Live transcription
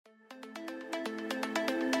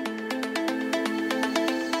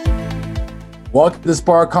Welcome to the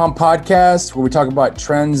SparkCom podcast, where we talk about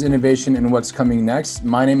trends, innovation, and what's coming next.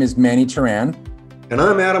 My name is Manny Turan. And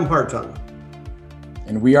I'm Adam Hartung.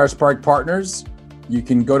 And we are Spark Partners. You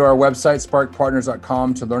can go to our website,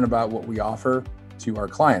 sparkpartners.com, to learn about what we offer to our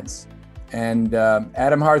clients. And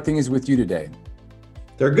Adam, how are things with you today?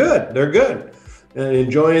 They're good. They're good. And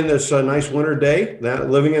enjoying this nice winter day. That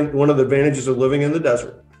living in one of the advantages of living in the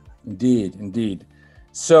desert. Indeed, indeed.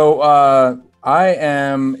 So I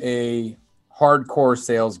am a hardcore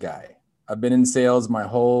sales guy. I've been in sales my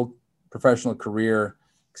whole professional career,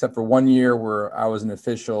 except for 1 year where I was an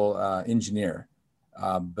official engineer.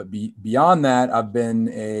 But beyond that, I've been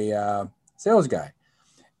a sales guy.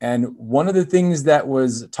 And one of the things that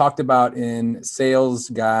was talked about in sales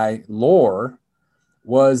guy lore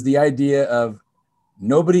was the idea of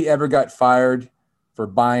nobody ever got fired for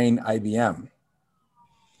buying IBM.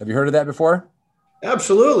 Have you heard of that before?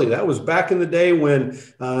 Absolutely. That was back in the day when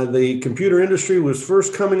the computer industry was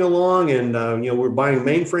first coming along, and we're buying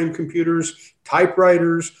mainframe computers,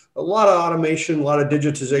 typewriters, a lot of automation, a lot of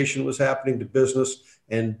digitization was happening to business,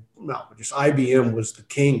 and just IBM was the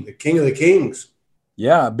king of the kings.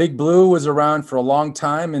 Yeah, Big Blue was around for a long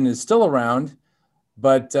time and is still around,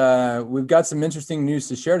 but we've got some interesting news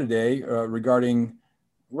to share today regarding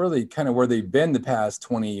really kind of where they've been the past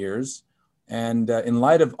 20 years. And in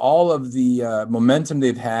light of all of the momentum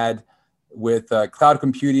they've had with cloud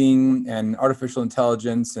computing and artificial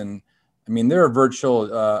intelligence, and I mean, they're a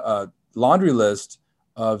virtual laundry list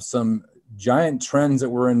of some giant trends that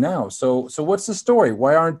we're in now. So what's the story?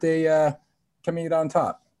 Why aren't they coming out on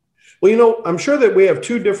top? Well, I'm sure that we have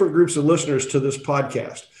two different groups of listeners to this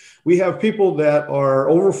podcast. We have people that are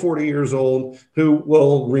over 40 years old who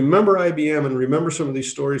will remember IBM and remember some of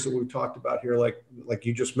these stories that we've talked about here, like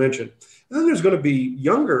you just mentioned. And then there's going to be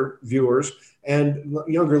younger viewers and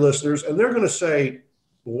younger listeners, and they're going to say,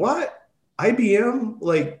 what? IBM?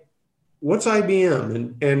 Like, what's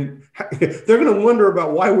IBM? And they're going to wonder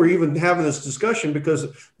about why we're even having this discussion, because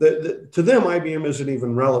to them, IBM isn't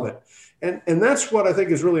even relevant. And that's what I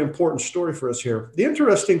think is really important story for us here. The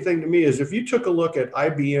interesting thing to me is if you took a look at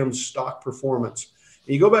IBM's stock performance,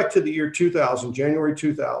 and you go back to the year 2000, January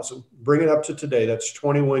 2000, bring it up to today, that's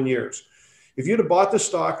 21 years. If you'd have bought the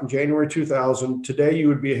stock in January 2000, today you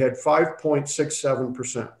would be ahead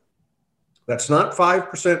 5.67%. That's not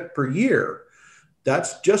 5% per year.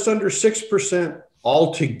 That's just under 6%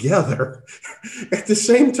 altogether. At the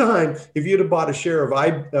same time, if you'd have bought a share of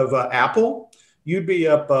Apple, you'd be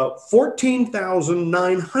up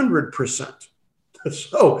 14,900%.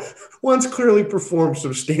 So one's clearly performed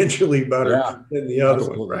substantially better than the other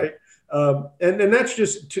one, right? And that's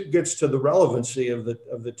just gets to the relevancy of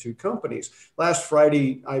the two companies. Last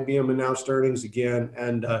Friday, IBM announced earnings again,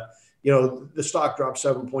 and the stock dropped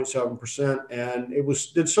 7.7%, and it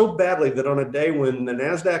did so badly that on a day when the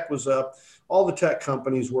Nasdaq was up, all the tech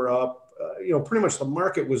companies were up. Pretty much the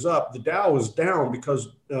market was up. The Dow was down because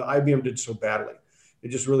IBM did so badly. It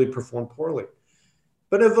just really performed poorly.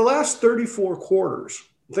 But in the last 34 quarters,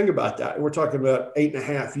 think about that. We're talking about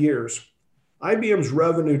 8.5 years. IBM's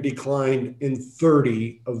revenue declined in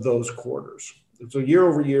 30 of those quarters. So year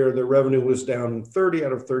over year, their revenue was down in 30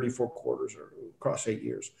 out of 34 quarters across 8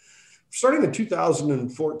 years. Starting in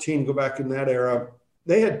 2014, go back in that era,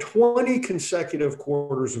 they had 20 consecutive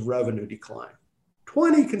quarters of revenue decline.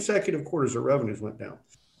 20 consecutive quarters of revenues went down.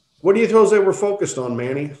 What do you suppose they were focused on,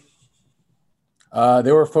 Manny?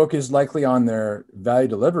 They were focused likely on their value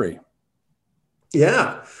delivery.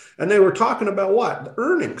 Yeah. And they were talking about what? The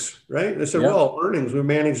earnings, right? They said, earnings, we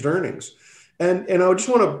managed earnings. And I just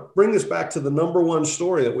want to bring this back to the number one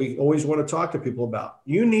story that we always want to talk to people about.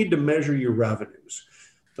 You need to measure your revenues.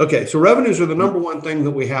 Okay, so revenues are the number one thing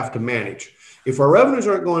that we have to manage. If our revenues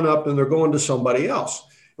aren't going up, then they're going to somebody else.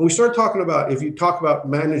 And we start talking about, if you talk about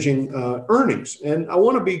managing earnings, and I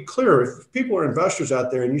want to be clear, if people are investors out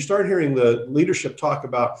there and you start hearing the leadership talk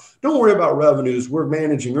about, don't worry about revenues, we're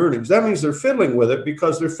managing earnings, that means they're fiddling with it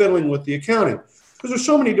because they're fiddling with the accounting. Because there's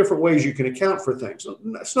so many different ways you can account for things.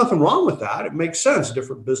 There's nothing wrong with that. It makes sense.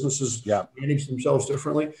 Different businesses manage themselves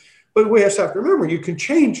differently. But we have to remember, you can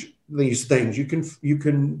change these things. You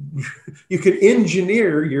can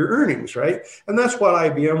engineer your earnings, right? And that's what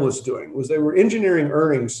IBM was doing, was they were engineering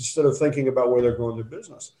earnings instead of thinking about where they're growing their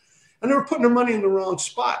business. And they were putting their money in the wrong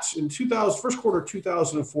spots. In first quarter of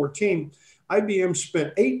 2014, IBM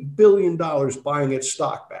spent $8 billion buying its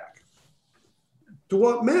stock back. To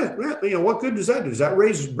what, man, what good does that do? Does that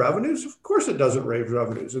raise revenues? Of course it doesn't raise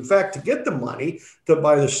revenues. In fact, to get the money to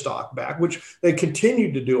buy the stock back, which they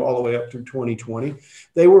continued to do all the way up through 2020,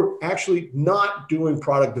 they were actually not doing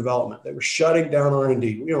product development. They were shutting down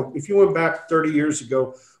R&D. If you went back 30 years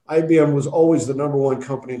ago, IBM was always the number one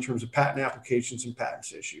company in terms of patent applications and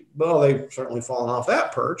patents issued. Well, they've certainly fallen off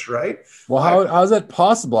that perch, right? Well, how is that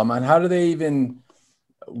possible? I mean, how do they even,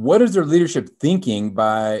 what is their leadership thinking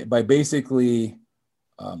by basically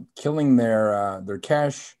killing their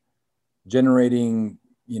cash generating,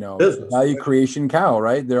 Business, value right? creation cow,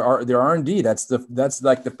 right? Their R&D. That's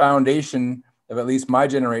like the foundation of at least my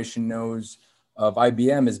generation knows of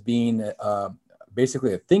IBM as being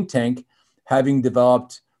basically a think tank, having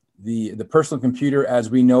developed the personal computer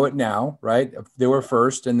as we know it now, right? They were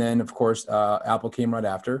first, and then of course Apple came right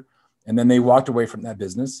after, and then they walked away from that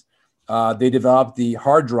business. They developed the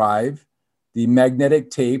hard drive, the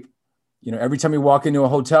magnetic tape. Every time we walk into a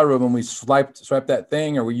hotel room and we swipe that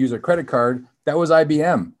thing or we use a credit card, that was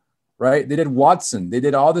IBM, right? They did Watson. They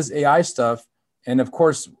did all this AI stuff. And of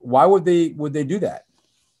course, why would they do that?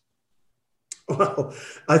 Well,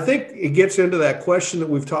 I think it gets into that question that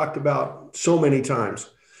we've talked about so many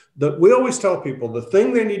times. That we always tell people the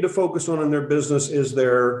thing they need to focus on in their business is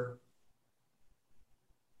their,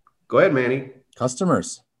 go ahead, Manny.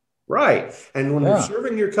 Customers. Right. And when you're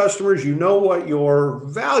serving your customers, you know what your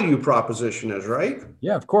value proposition is, right?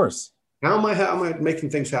 Yeah, of course. How am I making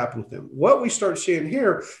things happen with them? What we start seeing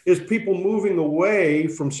here is people moving away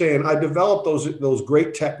from saying, I developed those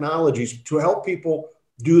great technologies to help people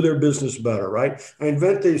do their business better, right? I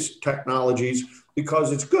invent these technologies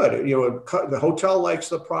because it's good. The hotel likes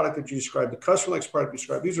the product that you described. The customer likes the product you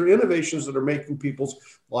described. These are innovations that are making people's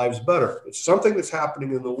lives better. It's something that's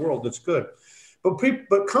happening in the world that's good.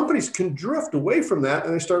 But companies can drift away from that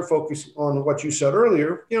and they start focusing on what you said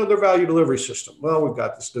earlier, their value delivery system. Well, we've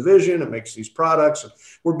got this division, it makes these products, and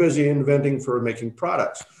we're busy inventing for making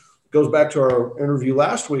products. It goes back to our interview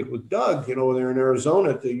last week with Doug, there in Arizona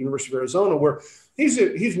at the University of Arizona, where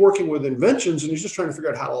he's working with inventions and he's just trying to figure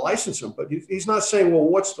out how to license them. But he's not saying, well,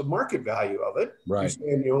 what's the market value of it? Right. He's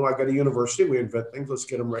saying, I got a university, we invent things, let's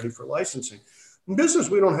get them ready for licensing. In business,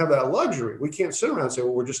 we don't have that luxury. We can't sit around and say,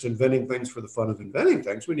 well, we're just inventing things for the fun of inventing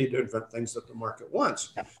things. We need to invent things that the market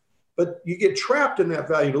wants. Yeah. But you get trapped in that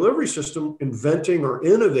value delivery system, inventing or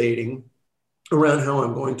innovating around how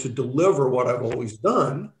I'm going to deliver what I've always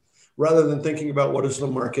done, rather than thinking about what does the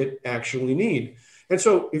market actually need. And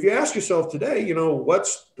so if you ask yourself today,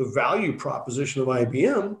 what's the value proposition of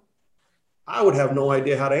IBM? I would have no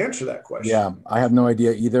idea how to answer that question. Yeah, I have no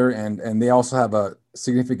idea either. And they also have a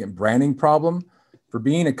significant branding problem. For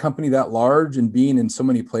being a company that large and being in so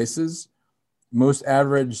many places, most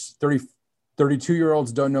average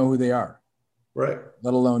 32-year-olds don't know who they are. Right.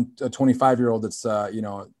 Let alone a 25-year-old that's,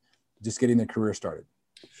 just getting their career started.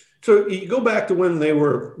 So you go back to when they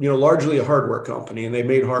were, largely a hardware company and they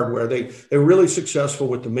made hardware. They were really successful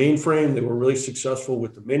with the mainframe. They were really successful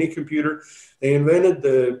with the mini computer. They invented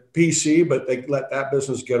the PC, but they let that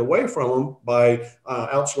business get away from them by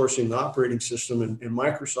outsourcing the operating system. And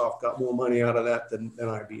Microsoft got more money out of that than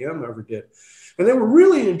IBM ever did. And they were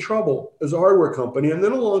really in trouble as a hardware company. And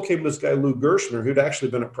then along came this guy, Lou Gerstner, who'd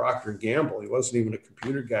actually been at Procter & Gamble. He wasn't even a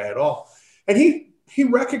computer guy at all. And he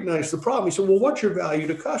recognized the problem. He said, well, what's your value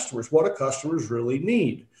to customers? What do customers really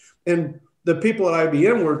need? And the people at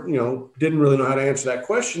IBM were, didn't really know how to answer that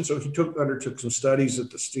question. So he undertook some studies at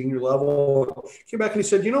the senior level, came back and he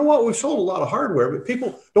said, you know what? We've sold a lot of hardware, but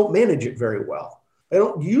people don't manage it very well. They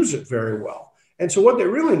don't use it very well. And so what they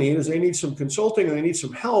really need is they need some consulting and they need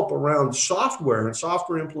some help around software and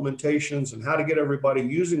software implementations and how to get everybody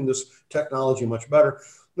using this technology much better.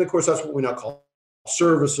 And of course, that's what we now call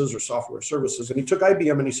services or software services. And he took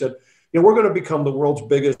IBM and he said, we're going to become the world's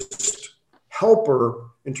biggest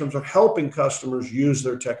helper in terms of helping customers use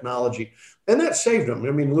their technology. And that saved him.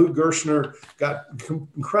 I mean, Lou Gerstner got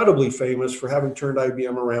incredibly famous for having turned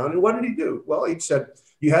IBM around. And what did he do? Well, he said,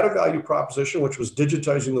 you had a value proposition, which was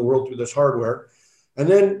digitizing the world through this hardware. And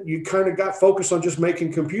then you kind of got focused on just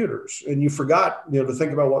making computers and you forgot, to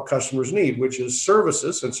think about what customers need, which is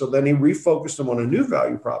services. And so then he refocused them on a new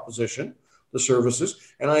value proposition, the services,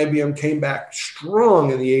 and IBM came back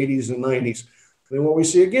strong in the 80s and 90s. And then what we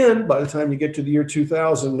see again, by the time you get to the year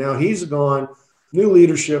 2000, now he's gone, new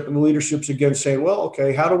leadership, and the leadership's again saying, well,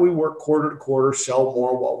 okay, how do we work quarter to quarter, sell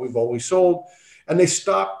more what we've always sold? And they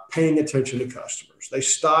stopped paying attention to customers. They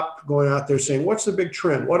stopped going out there saying, what's the big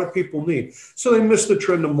trend? What do people need? So they missed the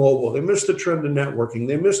trend of mobile. They missed the trend of networking.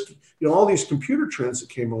 They missed, all these computer trends that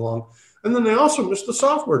came along. And then they also missed the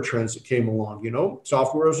software trends that came along,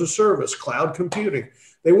 software as a service, cloud computing.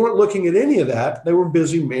 They weren't looking at any of that. They were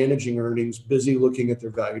busy managing earnings, busy looking at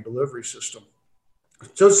their value delivery system.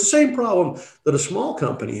 So it's the same problem that a small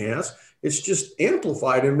company has. It's just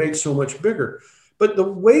amplified and made so much bigger. But the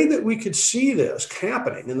way that we could see this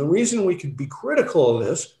happening, and the reason we could be critical of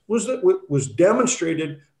this, was that it was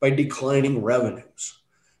demonstrated by declining revenues.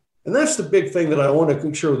 And that's the big thing that I want to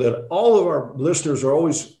make sure that all of our listeners are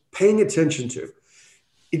always paying attention to.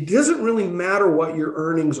 It doesn't really matter what your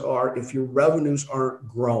earnings are if your revenues aren't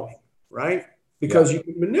growing, right? Because you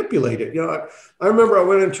can manipulate it. I remember I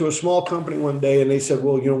went into a small company one day and they said,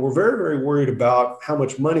 well, we're very, very worried about how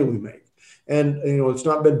much money we make. And, it's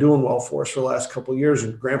not been doing well for us for the last couple of years.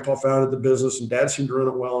 And grandpa founded the business and dad seemed to run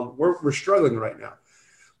it well. And we're struggling right now.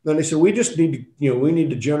 Then they said, we just need to, we need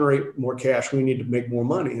to generate more cash. We need to make more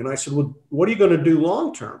money. And I said, well, what are you going to do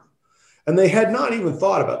long term? And they had not even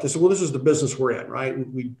thought about this. Well, this is the business we're in, right?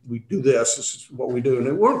 We do this. This is what we do. And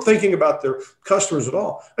they weren't thinking about their customers at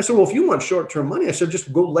all. I said, well, if you want short-term money, I said,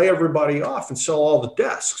 just go lay everybody off and sell all the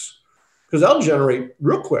desks because that'll generate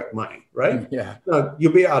real quick money, right? Yeah.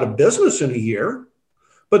 You'll be out of business in a year.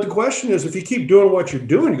 But the question is, if you keep doing what you're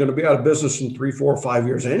doing, you're going to be out of business in 3, 4, 5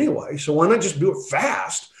 years anyway. So why not just do it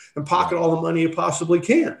fast and pocket all the money you possibly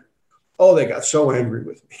can? Oh, they got so angry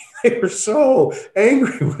with me. They were so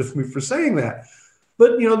angry with me for saying that.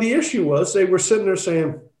 But, the issue was they were sitting there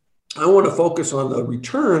saying, I want to focus on the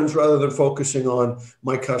returns rather than focusing on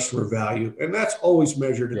my customer value. And that's always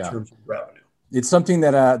measured in terms of revenue. It's something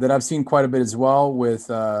that I've seen quite a bit as well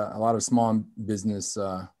with a lot of small businesses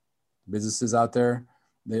out there.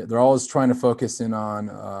 They're always trying to focus in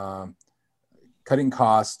on cutting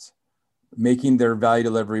costs, making their value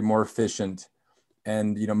delivery more efficient.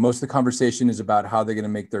 And, most of the conversation is about how they're going to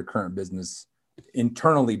make their current business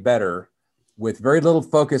internally better with very little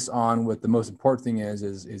focus on what the most important thing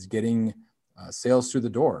is getting sales through the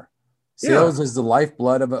door. Sales is the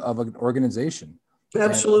lifeblood of an organization.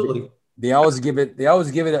 Absolutely. They always give it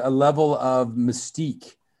a level of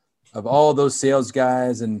mystique of all those sales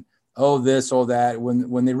guys and this, that,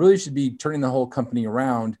 when they really should be turning the whole company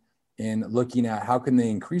around and looking at how can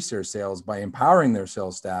they increase their sales by empowering their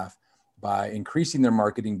sales staff, by increasing their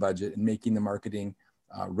marketing budget and making the marketing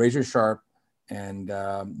razor sharp. And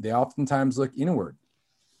they oftentimes look inward.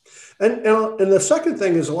 And the second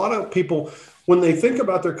thing is a lot of people, when they think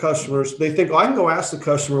about their customers, they think, I can go ask the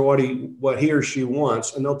customer what he or she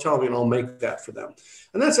wants, and they'll tell me and I'll make that for them.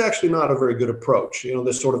 And that's actually not a very good approach.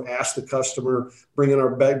 This sort of ask the customer, bring in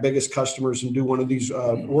our biggest customers and do one of these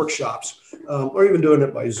workshops, or even doing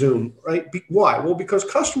it by Zoom, right? Why? Well, because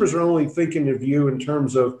customers are only thinking of you in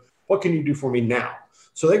terms of, what can you do for me now?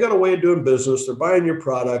 So they got a way of doing business. They're buying your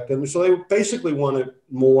product. And so they basically want it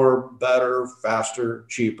more, better, faster,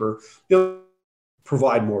 cheaper,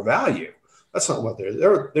 provide more value. That's not what they're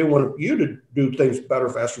there. They want you to do things better,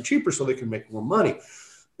 faster, cheaper so they can make more money.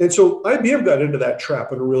 And so IBM got into that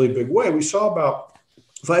trap in a really big way. We saw about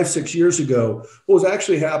 5, 6 years ago, what was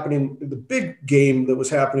actually happening, the big game that was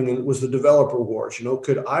happening was the developer wars.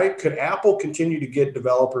 Could Apple continue to get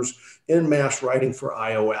developers en masse writing for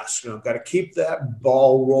iOS? Got to keep that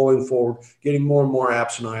ball rolling forward, getting more and more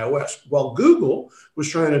apps in iOS. Well, Google was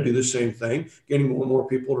trying to do the same thing, getting more and more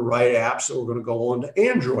people to write apps that were going to go on to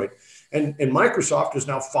Android. And Microsoft is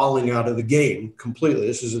now falling out of the game completely.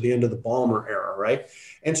 This is at the end of the Ballmer era, right?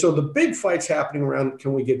 And so the big fight's happening around,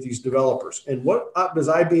 can we get these developers? And what does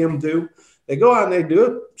IBM do? They go out and they do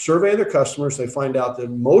a survey of their customers. They find out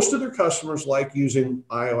that most of their customers like using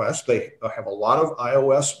iOS. They have a lot of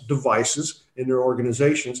iOS devices in their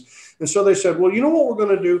organizations. And so they said, well, you know what we're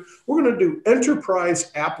going to do? We're going to do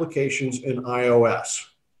enterprise applications in iOS.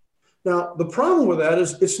 Now, the problem with that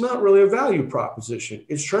is it's not really a value proposition.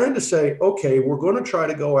 It's trying to say, okay, we're going to try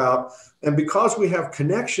to go out, and because we have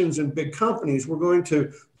connections in big companies, we're going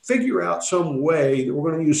to figure out some way that we're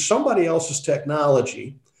going to use somebody else's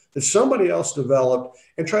technology that somebody else developed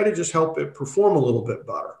and try to just help it perform a little bit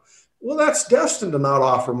better. Well, that's destined to not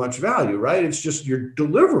offer much value, right? It's just you're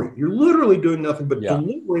delivering. You're literally doing nothing but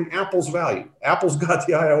delivering Apple's value. Apple's got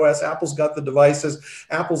the iOS. Apple's got the devices.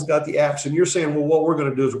 Apple's got the apps. And you're saying, well, what we're going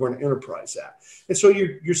to do is we're going to enterprise that. And so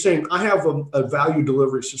you're saying, I have a value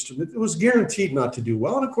delivery system. It was guaranteed not to do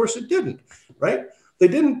well. And of course it didn't, right? They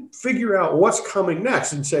didn't figure out what's coming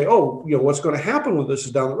next and say, oh, what's going to happen with this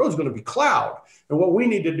is down the road is going to be cloud. And what we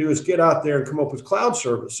need to do is get out there and come up with cloud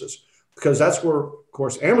services, because that's where, of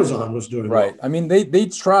course, Amazon was doing right. Well. I mean, they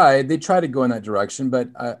try to go in that direction, but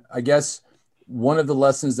I guess one of the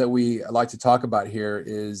lessons that we like to talk about here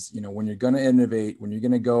is, when you're going to innovate, when you're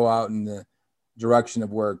going to go out in the direction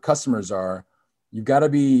of where customers are, you've got to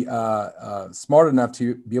be smart enough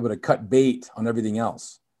to be able to cut bait on everything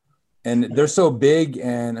else. And they're so big.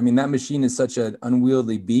 And I mean, that machine is such an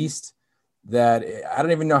unwieldy beast that I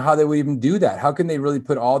don't even know how they would even do that. How can they really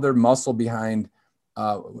put all their muscle behind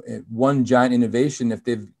one giant innovation if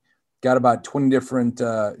they've got about 20 different,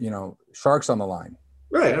 sharks on the line?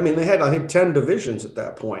 Right. I mean, they had, I think, 10 divisions at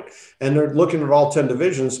that point, and they're looking at all 10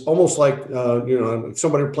 divisions, almost like,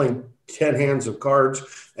 somebody playing 10 hands of cards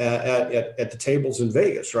at the tables in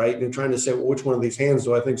Vegas, right? And trying to say, well, which one of these hands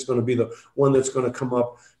do I think is going to be the one that's going to come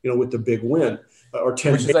up, with the big win, or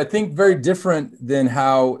 10. Which is, I think, very different than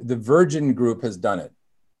how the Virgin Group has done it.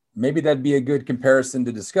 Maybe that'd be a good comparison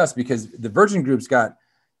to discuss, because the Virgin Group's got,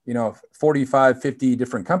 45, 50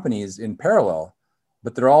 different companies in parallel,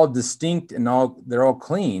 but they're all distinct and they're all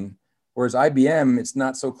clean. Whereas IBM, it's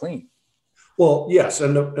not so clean. Well, yes.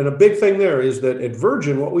 And a big thing there is that at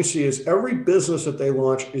Virgin, what we see is every business that they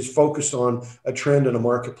launch is focused on a trend in a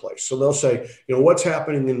marketplace. So they'll say, what's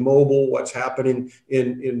happening in mobile, what's happening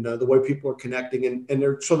in the way people are connecting. And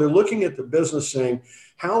they're looking at the business saying,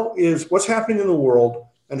 what's happening in the world,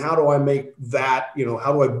 and how do I make that,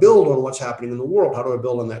 how do I build on what's happening in the world? How do I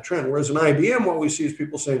build on that trend? Whereas in IBM, what we see is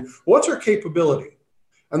people saying, what's our capability?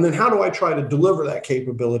 And then how do I try to deliver that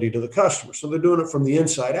capability to the customer? So they're doing it from the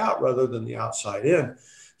inside out rather than the outside in.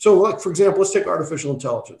 So, like, for example, let's take artificial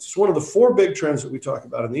intelligence. It's one of the 4 big trends that we talk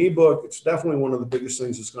about in the ebook. It's definitely one of the biggest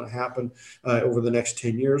things that's going to happen over the next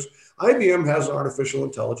 10 years. IBM has an artificial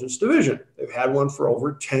intelligence division. They've had one for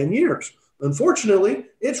over 10 years. Unfortunately,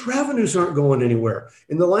 its revenues aren't going anywhere.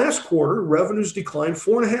 In the last quarter, revenues declined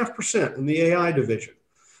 4.5% in the AI division.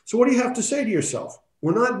 So what do you have to say to yourself?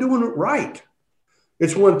 We're not doing it right.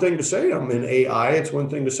 It's one thing to say I'm in AI. It's one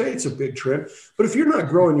thing to say it's a big trend. But if you're not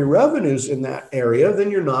growing your revenues in that area, then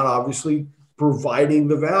you're not obviously providing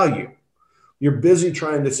the value. You're busy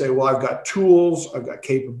trying to say, well, I've got tools, I've got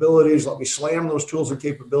capabilities. Let me slam those tools and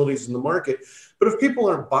capabilities in the market. But if people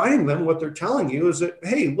aren't buying them, what they're telling you is that,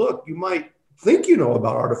 hey, look, you might think you know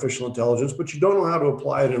about artificial intelligence, but you don't know how to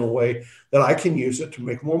apply it in a way that I can use it to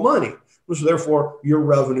make more money. So therefore, your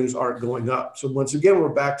revenues aren't going up. So once again, we're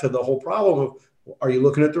back to the whole problem of, are you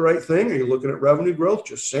looking at the right thing? Are you looking at revenue growth?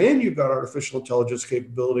 Just saying you've got artificial intelligence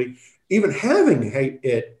capability, even having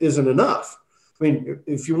it isn't enough. I mean,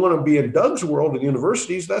 if you want to be in Doug's world in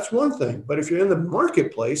universities, that's one thing. But if you're in the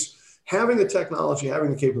marketplace, having the technology, having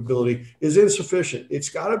the capability is insufficient. It's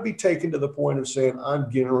got to be taken to the point of saying, I'm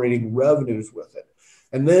generating revenues with it.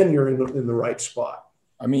 And then you're in the right spot.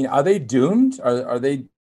 I mean, are they doomed? Are they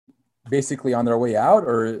basically on their way out?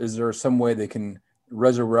 Or is there some way they can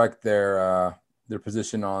resurrect their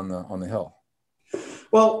position on the hill?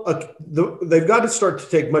 Well, they've got to start to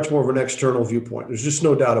take much more of an external viewpoint. There's just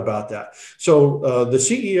no doubt about that. So the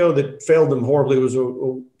CEO that failed them horribly was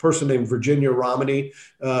a person named Virginia Romney.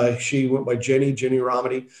 She went by Jenny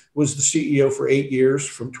Romney, was the CEO for 8 years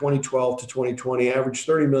from 2012 to 2020, averaged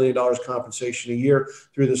 $30 million compensation a year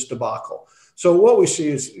through this debacle. So what we see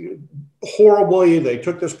is horribly, they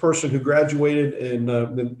took this person who graduated in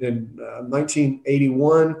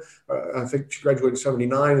 1981. I think she graduated in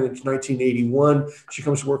 79, and it's 1981. She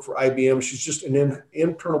comes to work for IBM. She's just an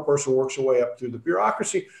internal person, works her way up through the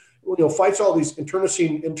bureaucracy, fights all these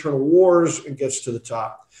internal wars and gets to the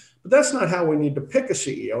top. But that's not how we need to pick a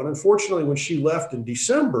CEO. And unfortunately, when she left in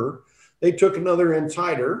December, they took another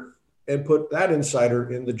insider and put that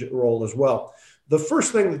insider in the role as well. The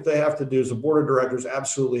first thing that they have to do is the board of directors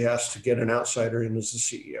absolutely has to get an outsider in as the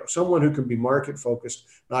CEO, someone who can be market focused,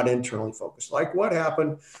 not internally focused. Like what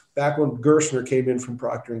happened back when Gerstner came in from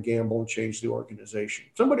Procter & Gamble and changed the organization.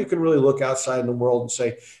 Somebody can really look outside in the world and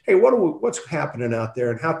say, hey, what's happening out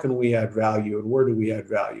there and how can we add value and where do we add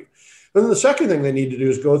value? And then the second thing they need to do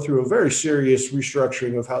is go through a very serious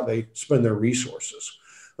restructuring of how they spend their resources.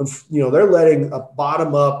 They're letting a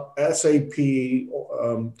bottom-up SAP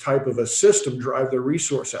type of a system drive their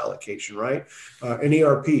resource allocation, right? An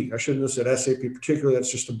ERP, I shouldn't have said SAP particularly,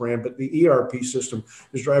 that's just a brand, but the ERP system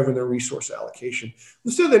is driving their resource allocation.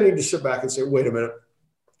 Instead, they need to sit back and say, wait a minute,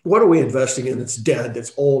 what are we investing in that's dead,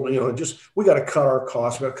 that's old? We got to cut our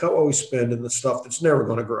costs, we got to cut what we spend in the stuff that's never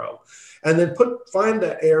going to grow. And then find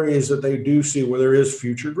the areas that they do see where there is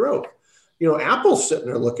future growth. Apple's sitting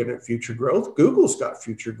there looking at future growth. Google's got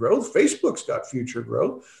future growth. Facebook's got future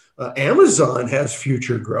growth. Amazon has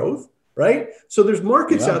future growth, right? So there's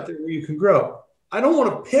markets out there where you can grow. I don't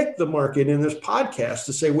want to pick the market in this podcast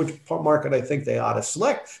to say which market I think they ought to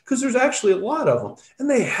select, because there's actually a lot of them, and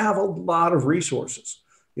they have a lot of resources.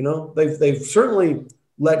 They've certainly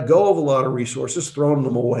let go of a lot of resources, thrown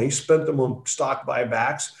them away, spent them on stock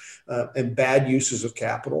buybacks and bad uses of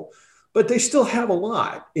capital. But they still have a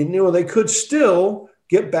lot. And, they could still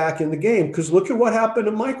get back in the game, because look at what happened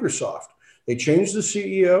to Microsoft. They changed the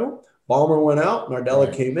CEO. Ballmer went out, Nardella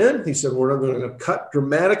Right. came in. He said, we're going to cut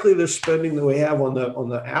dramatically the spending that we have on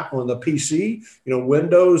the app, on the PC,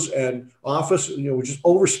 Windows and Office, we're just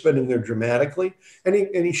overspending there dramatically. And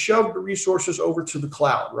he shoved resources over to the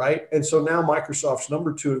cloud, right? And so now Microsoft's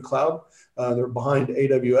number 2 in cloud. They're behind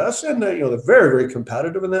AWS, and they're very, very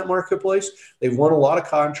competitive in that marketplace. They've won a lot of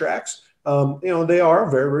contracts. They are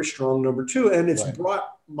a very, very strong number 2, and it's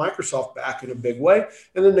brought Microsoft back in a big way.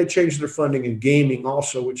 And then they changed their funding in gaming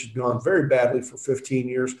also, which has gone very badly for 15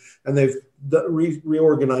 years. And they've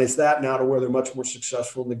reorganized that now to where they're much more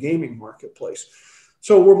successful in the gaming marketplace.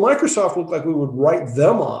 So where Microsoft looked like we would write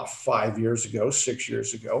them off 5 years ago, 6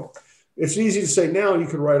 years ago, it's easy to say now you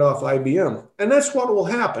could write off IBM. And that's what will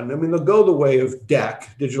happen. I mean, they'll go the way of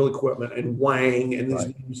DEC, Digital Equipment, and Wang, and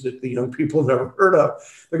these names that the young people have never heard of.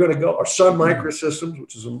 They're going to go, or Sun Microsystems,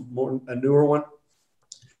 which is a newer one.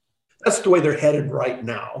 That's the way they're headed right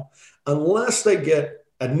now, unless they get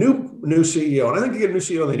a new CEO. And I think to get a new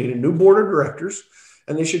CEO, they need a new board of directors.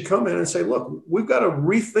 And they should come in and say, look, we've got to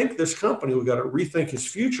rethink this company. We've got to rethink his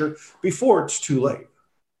future before it's too late.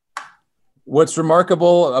 What's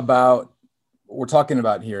remarkable about what we're talking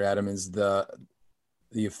about here, Adam, is the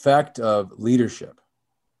effect of leadership.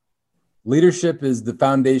 Leadership is the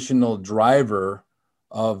foundational driver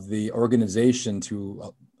of the organization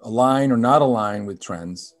to align or not align with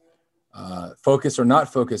trends, focus or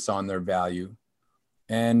not focus on their value.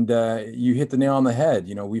 And you hit the nail on the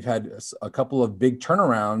head. We've had a couple of big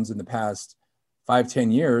turnarounds in the past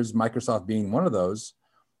 5-10 years, Microsoft being one of those,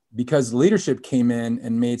 because leadership came in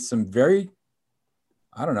and made some very,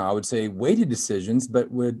 I don't know, I would say weighted decisions,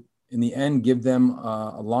 but would in the end give them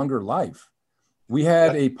a longer life. We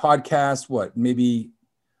had a podcast, maybe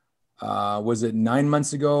was it 9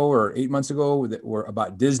 months ago or 8 months ago, that were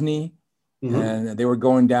about Disney, and they were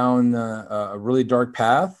going down a really dark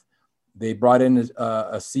path. They brought in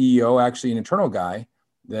a CEO, actually an internal guy,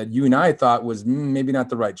 that you and I thought was maybe not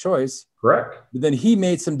the right choice. Correct. But then he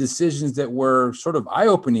made some decisions that were sort of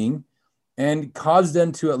eye-opening and caused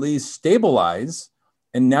them to at least stabilize,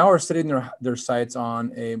 and now are setting their sights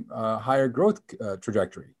on a higher growth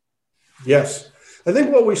trajectory. Yes. I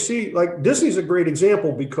think what we see, like Disney's a great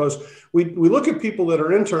example, because we look at people that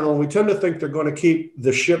are internal and we tend to think they're going to keep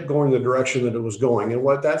the ship going the direction that it was going. And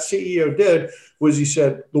what that CEO did was he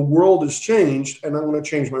said, the world has changed and I'm going to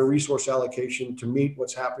change my resource allocation to meet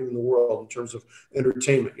what's happening in the world in terms of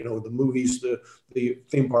entertainment, the movies, the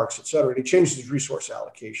theme parks, et cetera. And he changed his resource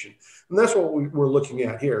allocation. And that's what we're looking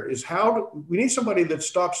at here is we need somebody that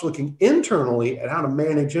stops looking internally at how to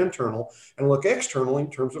manage internal and look externally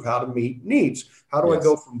in terms of how to meet needs. How do I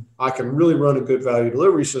go from I can really run a good value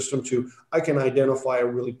delivery system to I can identify a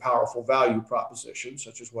really powerful value proposition,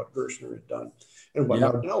 such as what Gerstner had done and what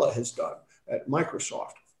Nardella has done at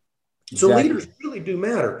Microsoft. So leaders really do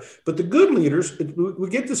matter. But the good leaders, we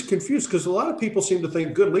get this confused because a lot of people seem to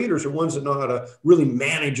think good leaders are ones that know how to really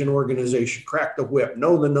manage an organization, crack the whip,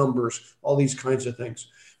 know the numbers, all these kinds of things.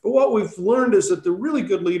 But what we've learned is that the really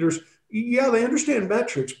good leaders, they understand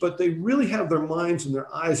metrics, but they really have their minds and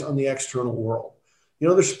their eyes on the external world.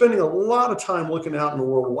 They're spending a lot of time looking out in the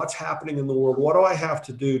world. What's happening in the world? What do I have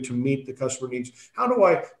to do to meet the customer needs? How do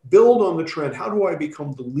I build on the trend? How do I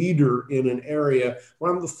become the leader in an area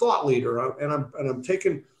where I'm the thought leader and I'm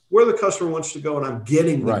taking where the customer wants to go and I'm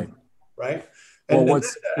getting them right? And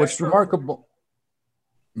what's remarkable?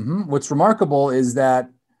 What's remarkable is that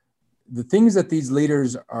the things that these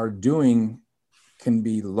leaders are doing can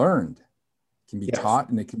be learned. Can be taught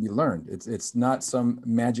and it can be learned. It's not some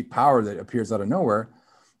magic power that appears out of nowhere.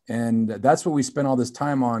 And that's what we spent all this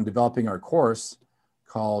time on developing our course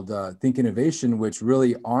called Think Innovation, which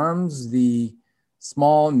really arms the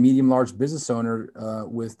small, medium, large business owner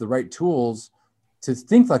with the right tools to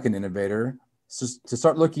think like an innovator, to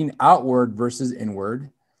start looking outward versus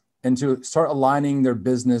inward, and to start aligning their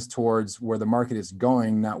business towards where the market is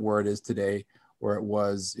going, not where it is today, where it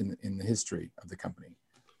was in the history of the company.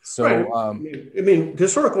 So,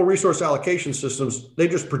 historical resource allocation systems, they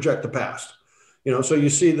just project the past. So you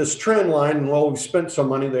see this trend line, and we spent some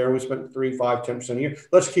money there. We spent 3, 5, 10% a year.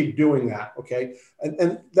 Let's keep doing that. Okay.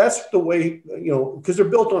 And that's the way, because they're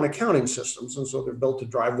built on accounting systems. And so they're built to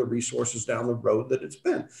drive the resources down the road that it's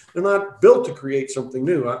been. They're not built to create something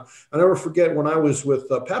new. I never forget when I was with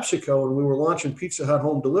PepsiCo and we were launching Pizza Hut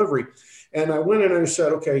home delivery. And I went in and I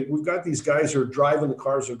said, okay, we've got these guys who are driving the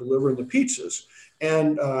cars, they're delivering the pizzas.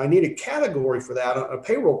 And I need a category for that, a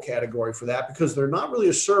payroll category for that, because they're not really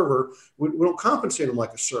a server. We don't compensate them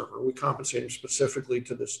like a server. We compensate them specifically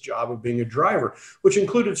to this job of being a driver, which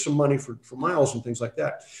included some money for miles and things like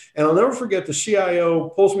that. And I'll never forget, the CIO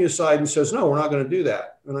pulls me aside and says, no, we're not going to do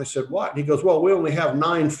that. And I said, what? And he goes, well, we only have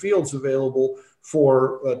 9 fields available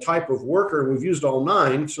for a type of worker, and we've used all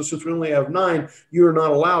 9. So since we only have 9, you are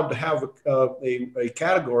not allowed to have a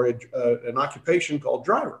category, an occupation called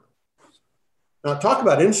driver. Now, talk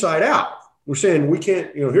about inside out. We're saying we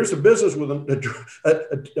can't, here's a business with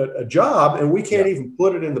a job, and we can't even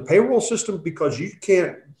put it in the payroll system because you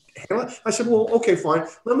can't handle it. I said, well, okay, fine.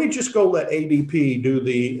 Let me just go let ADP do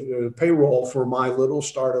the payroll for my little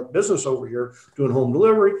startup business over here doing home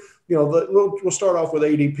delivery. We'll start off with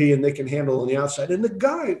ADP, and they can handle on the outside. And the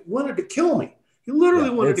guy wanted to kill me. He literally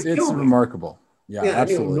wanted to kill me. It's remarkable. Yeah,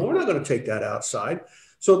 absolutely. No, we're not going to take that outside.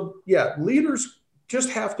 So leaders just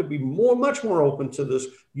have to be much more open to this,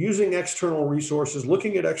 using external resources,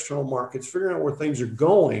 looking at external markets, figuring out where things are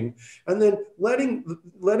going, and then letting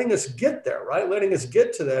us get there, right? Letting us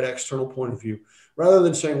get to that external point of view, rather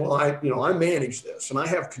than saying, well, I manage this and I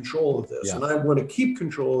have control of this and I want to keep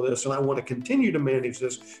control of this and I want to continue to manage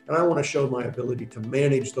this and I want to show my ability to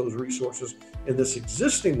manage those resources in this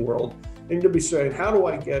existing world, and to be saying, how do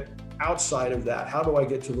I get outside of that? How do I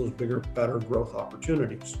get to those bigger, better growth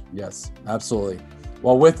opportunities? Yes, absolutely.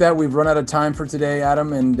 Well, with that, we've run out of time for today,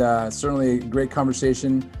 Adam, and certainly a great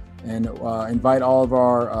conversation. And invite all of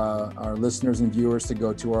our listeners and viewers to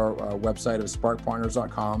go to our website of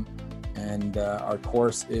sparkpartners.com. And our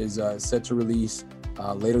course is set to release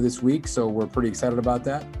later this week, so we're pretty excited about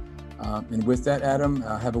that. And with that, Adam,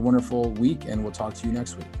 have a wonderful week, and we'll talk to you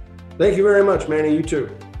next week. Thank you very much, Manny. You too.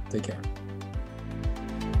 Take care.